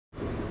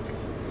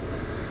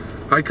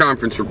Hi,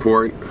 conference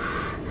report.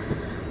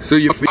 So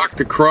you fucked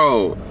a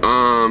crow.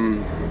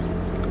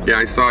 Yeah,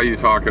 I saw you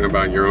talking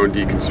about your own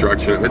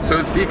deconstruction of it. So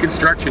it's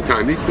deconstruction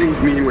time. These things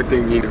mean what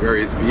they mean to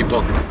various people.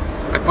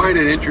 I find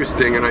it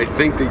interesting, and I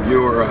think that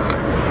your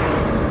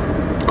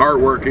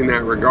artwork in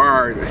that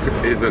regard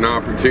is an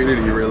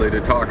opportunity really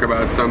to talk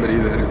about somebody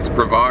that is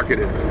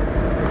provocative,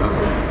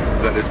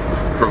 that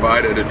has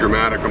provided a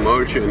dramatic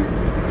emotion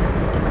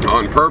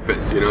on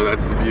purpose. You know,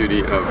 that's the beauty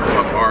of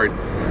art.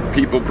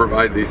 People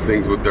provide these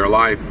things with their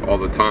life all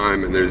the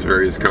time, and there's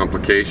various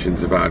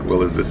complications about,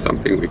 well, is this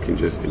something we can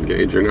just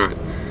engage or not?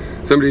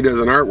 Somebody does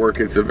an artwork,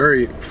 it's a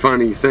very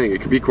funny thing.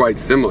 It can be quite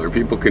similar.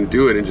 People can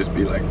do it and just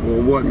be like,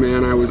 well, what,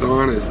 man, I was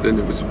honest, and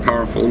it was a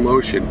powerful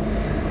emotion.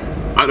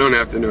 I don't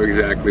have to know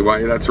exactly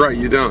why. That's right,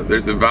 you don't.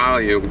 There's a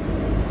value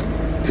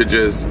to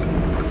just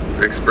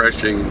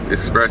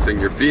expressing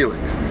your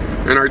feelings.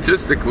 And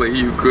artistically,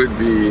 you could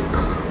be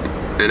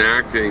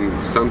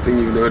enacting something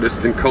you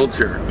noticed in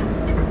culture.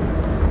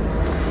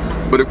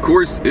 But of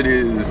course it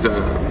is,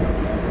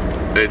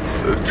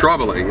 it's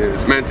troubling, and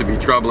it's meant to be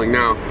troubling.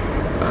 Now,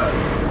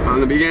 in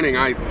the beginning,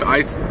 I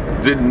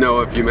didn't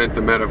know if you meant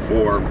the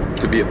metaphor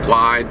to be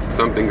applied to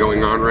something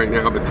going on right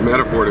now, but the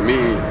metaphor to me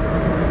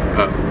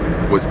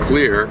was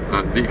clear,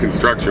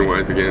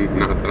 deconstruction-wise again,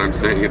 not that I'm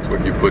saying it's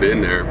what you put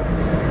in there.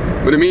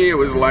 But to me, it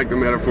was like the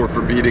metaphor for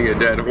beating a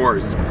dead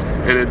horse.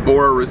 And it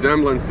bore a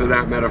resemblance to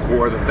that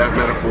metaphor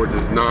metaphor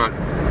does not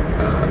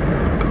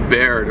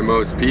bear to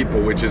most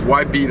people, which is,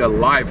 why beat a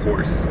live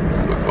horse?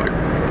 So it's like,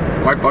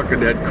 why fuck a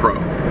dead crow?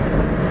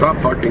 Stop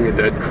fucking a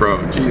dead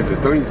crow. Jesus,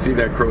 don't you see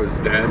that crow is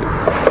dead?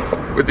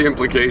 With the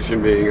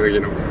implication being,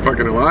 you know,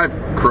 fucking a live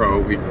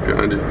crow,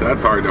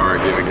 that's hard to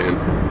argue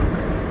against.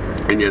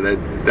 And yeah,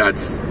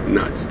 that's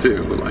nuts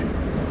too. Like,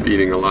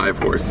 beating a live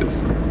horse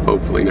is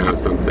hopefully now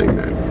something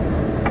that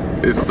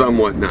is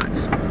somewhat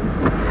nuts.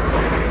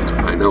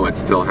 I know it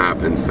still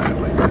happens,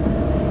 sadly,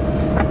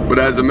 but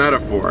as a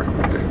metaphor,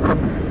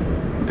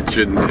 it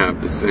shouldn't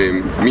have the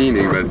same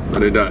meaning,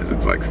 but it does.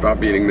 It's like, stop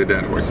beating the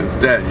dead horse. It's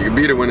dead. You can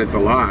beat it when it's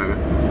alive.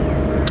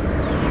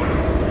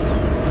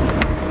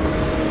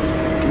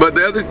 But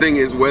the other thing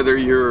is whether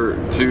you're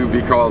to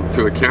be called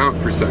to account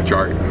for such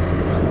art.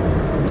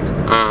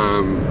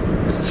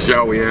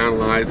 Shall we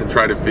analyze and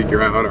try to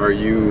figure out, are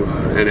you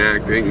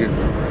enacting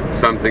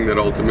something that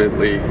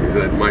ultimately,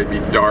 that might be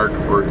dark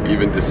or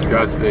even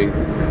disgusting,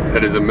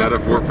 that is a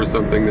metaphor for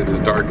something that is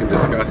dark and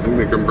disgusting,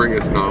 that can bring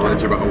us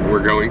knowledge about what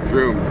we're going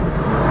through?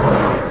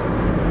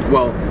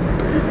 Well,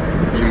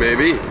 you may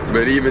be,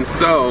 but even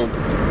so,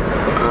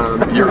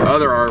 your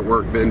other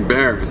artwork then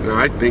bears. Now,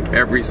 I think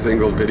every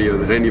single video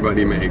that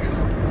anybody makes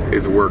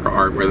is a work of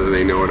art, whether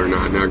they know it or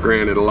not. Now,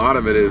 granted, a lot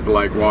of it is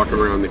like walking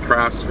around the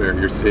crafts fair.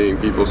 You're seeing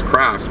people's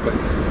crafts, but,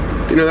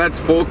 you know, that's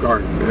folk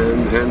art,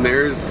 and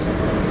there's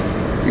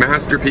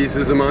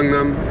masterpieces among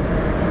them,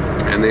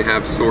 and they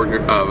have sort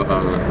of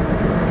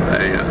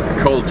a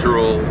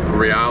cultural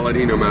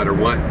reality no matter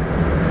what.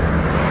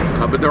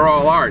 But they're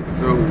all art,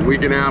 so we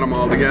can add them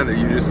all together.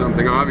 You do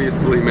something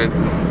obviously meant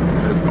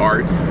as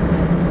art,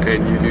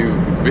 and you do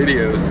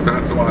videos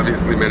not so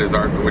obviously meant as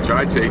art, but which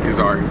I take as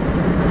art,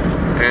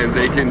 and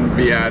they can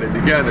be added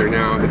together.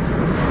 Now, it's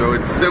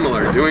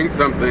similar. Doing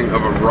something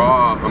of a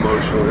raw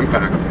emotional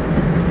impact,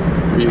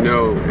 you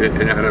know, it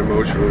had an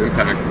emotional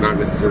impact, not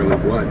necessarily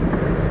what.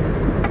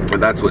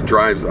 And that's what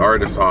drives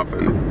artists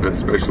often,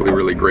 especially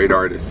really great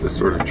artists, this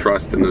sort of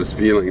trust in those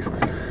feelings.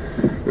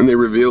 And they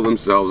reveal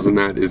themselves, and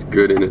that is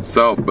good in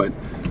itself, but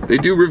they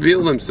do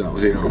reveal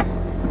themselves, you know.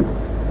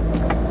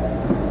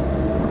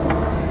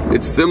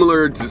 It's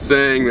similar to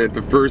saying that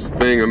the first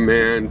thing a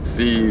man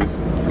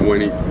sees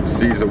when he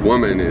sees a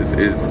woman is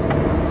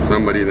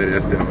somebody that he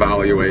has to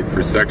evaluate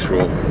for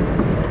sexual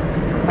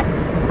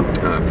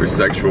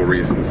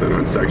reasons and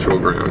on sexual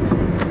grounds.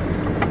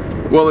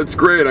 Well, it's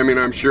great. I mean,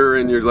 I'm sure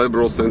in your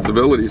liberal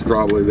sensibilities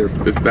probably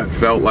if that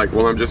felt like,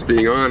 well, I'm just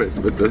being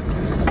honest. But the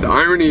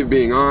irony of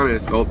being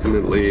honest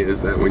ultimately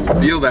is that when you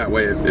feel that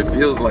way, it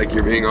feels like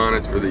you're being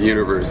honest for the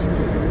universe.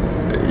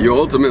 You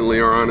ultimately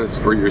are honest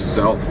for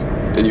yourself,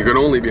 and you can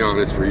only be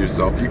honest for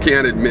yourself. You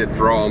can't admit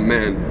for all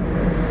men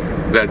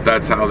that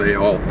that's how they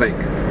all think.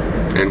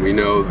 And we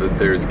know that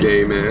there's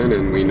gay men,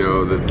 and we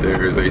know that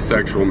there's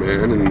asexual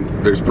men,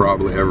 and there's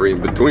probably every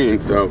in between.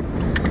 So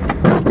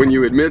when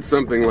you admit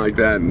something like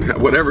that,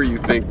 whatever you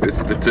think the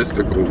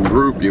statistical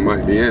group you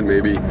might be in,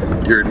 maybe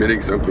you're admitting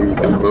something you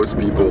think most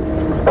people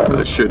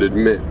should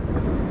admit.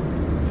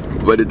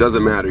 But it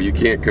doesn't matter. You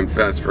can't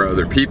confess for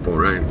other people,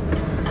 right?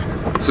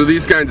 So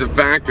these kinds of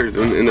factors,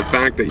 and the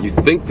fact that you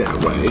think that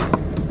way,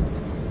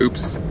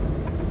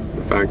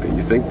 the fact that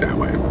you think that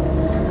way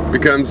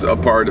becomes a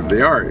part of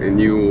the art, and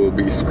you will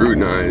be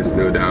scrutinized,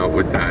 no doubt,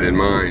 with that in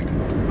mind.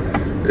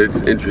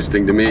 It's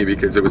interesting to me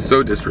because it was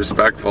so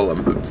disrespectful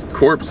of the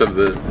corpse of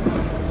the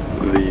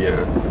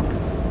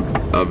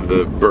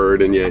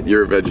bird, and yet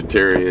you're a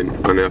vegetarian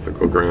on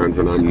ethical grounds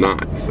and I'm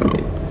not. So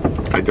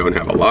I don't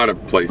have a lot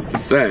of place to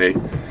say,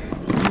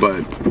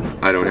 but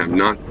I don't have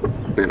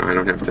I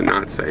don't have to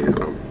not say as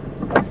well.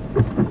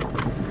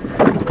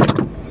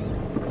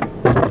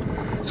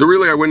 So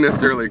really, I wouldn't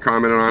necessarily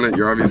comment on it.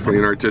 You're obviously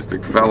an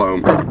artistic fellow.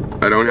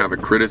 I don't have a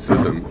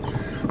criticism.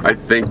 I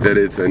think that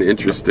it's an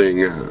interesting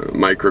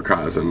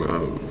microcosm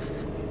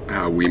of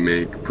how we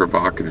make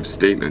provocative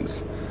statements,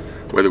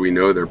 whether we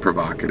know they're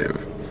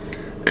provocative,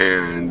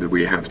 and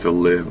we have to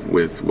live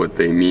with what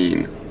they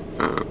mean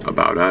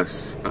about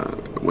us,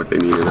 what they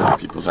mean in other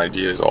people's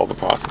ideas, all the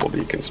possible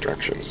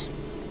deconstructions.